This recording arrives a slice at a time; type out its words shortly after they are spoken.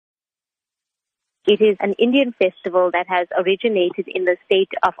It is an Indian festival that has originated in the state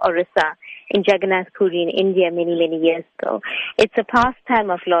of Orissa in Jagannath Puri in India many, many years ago. It's a pastime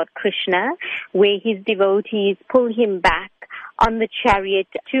of Lord Krishna where his devotees pull him back on the chariot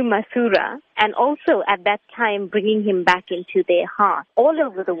to Mathura, and also at that time bringing him back into their heart. All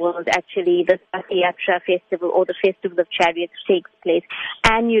over the world, actually, the Yatra festival or the Festival of Chariots takes place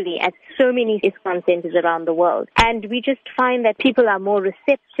annually at so many ISKON centers around the world. And we just find that people are more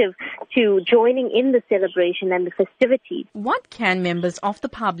receptive to joining in the celebration and the festivities. What can members of the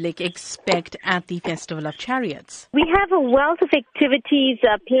public expect at the Festival of Chariots? We have a wealth of activities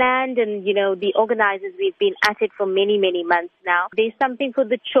planned, and, the organizers, we've been at it for many, many months now. There's something for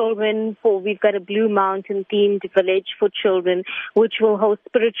the children. We've got a Blue Mountain themed village for children, which will host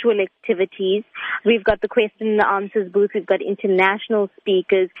spiritual activities. We've got the question and answers booth. We've got international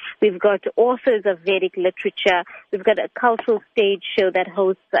speakers. We've got authors of Vedic literature. We've got a cultural stage show that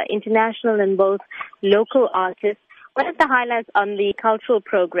hosts international and both local artists. One of the highlights on the cultural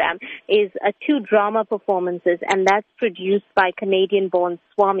program is 2 drama performances, and that's produced by Canadian-born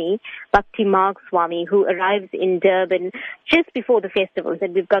Swami, Bhakti Marg Swami, who arrives in Durban just before the festival.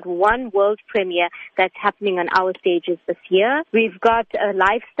 And we've got one world premiere that's happening on our stages this year. We've got a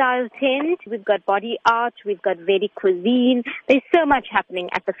lifestyle tent. We've got body art. We've got Vedic cuisine. There's so much happening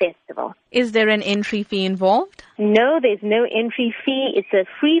at the festival. Is there an entry fee involved? No, there's no entry fee. It's a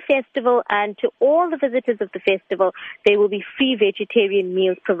free festival, and to all the visitors of the festival, there will be free vegetarian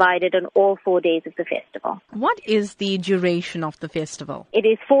meals provided on all 4 days of the festival. What is the duration of the festival? It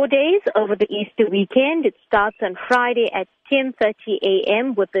is 4 days over the Easter weekend. It starts on Friday at 10:30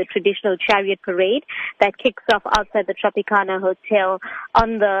 a.m. with the traditional chariot parade that kicks off outside the Tropicana Hotel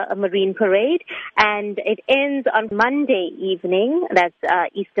on the Marine Parade. And it ends on Monday evening, that's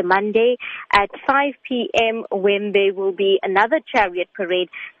Easter Monday, at 5 p.m. when there will be another chariot parade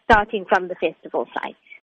starting from the festival site.